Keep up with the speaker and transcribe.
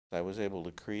I was able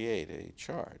to create a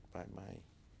chart by my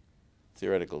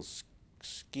theoretical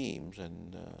schemes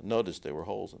and noticed there were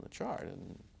holes in the chart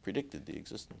and predicted the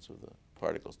existence of the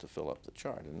particles to fill up the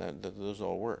chart, and those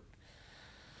all worked.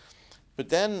 But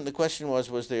then the question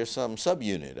was there some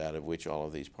subunit out of which all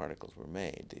of these particles were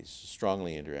made, these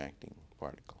strongly interacting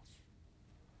particles?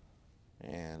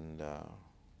 And,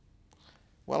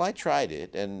 well, I tried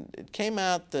it, and it came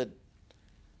out that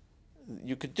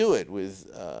you could do it with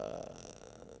a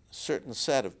certain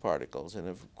set of particles in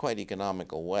a quite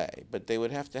economical way, but they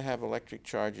would have to have electric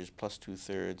charges plus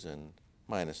 2/3 and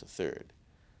minus 1/3.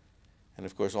 And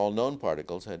of course, all known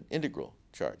particles had integral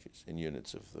charges in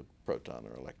units of the proton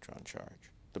or electron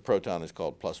charge. The proton is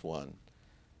called +1,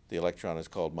 the electron is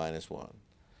called -1,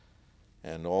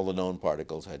 and all the known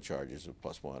particles had charges of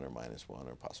 +1 or -1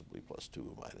 or possibly +2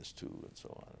 or -2 and so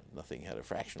on. Nothing had a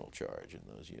fractional charge in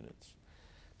those units.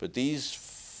 But these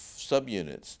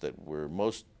subunits that were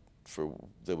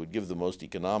that would give the most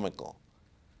economical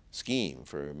scheme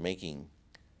for making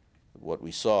what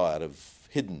we saw out of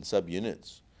hidden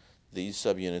subunits, these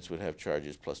subunits would have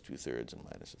charges plus 2/3 and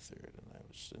minus 1/3, and I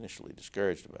was initially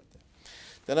discouraged about that.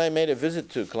 Then I made a visit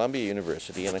to Columbia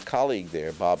University, and a colleague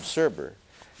there, Bob Serber,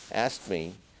 asked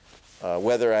me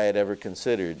whether I had ever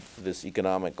considered this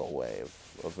economical way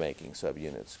of making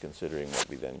subunits, considering what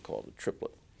we then called a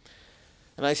triplet.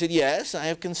 And I said, yes, I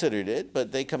have considered it,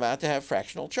 but they come out to have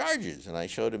fractional charges. And I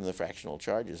showed him the fractional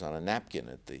charges on a napkin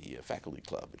at the faculty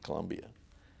club at Columbia,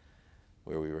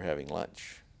 where we were having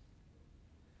lunch.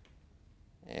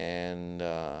 And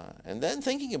then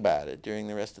thinking about it during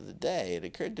the rest of the day, it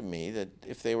occurred to me that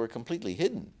if they were completely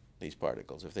hidden, these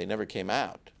particles, if they never came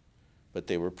out, but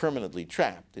they were permanently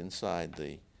trapped inside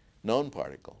the known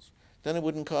particles, then it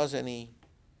wouldn't cause any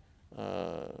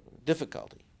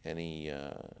difficulty, any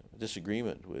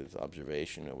disagreement with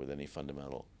observation or with any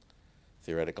fundamental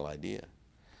theoretical idea.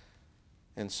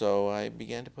 And so I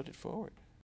began to put it forward.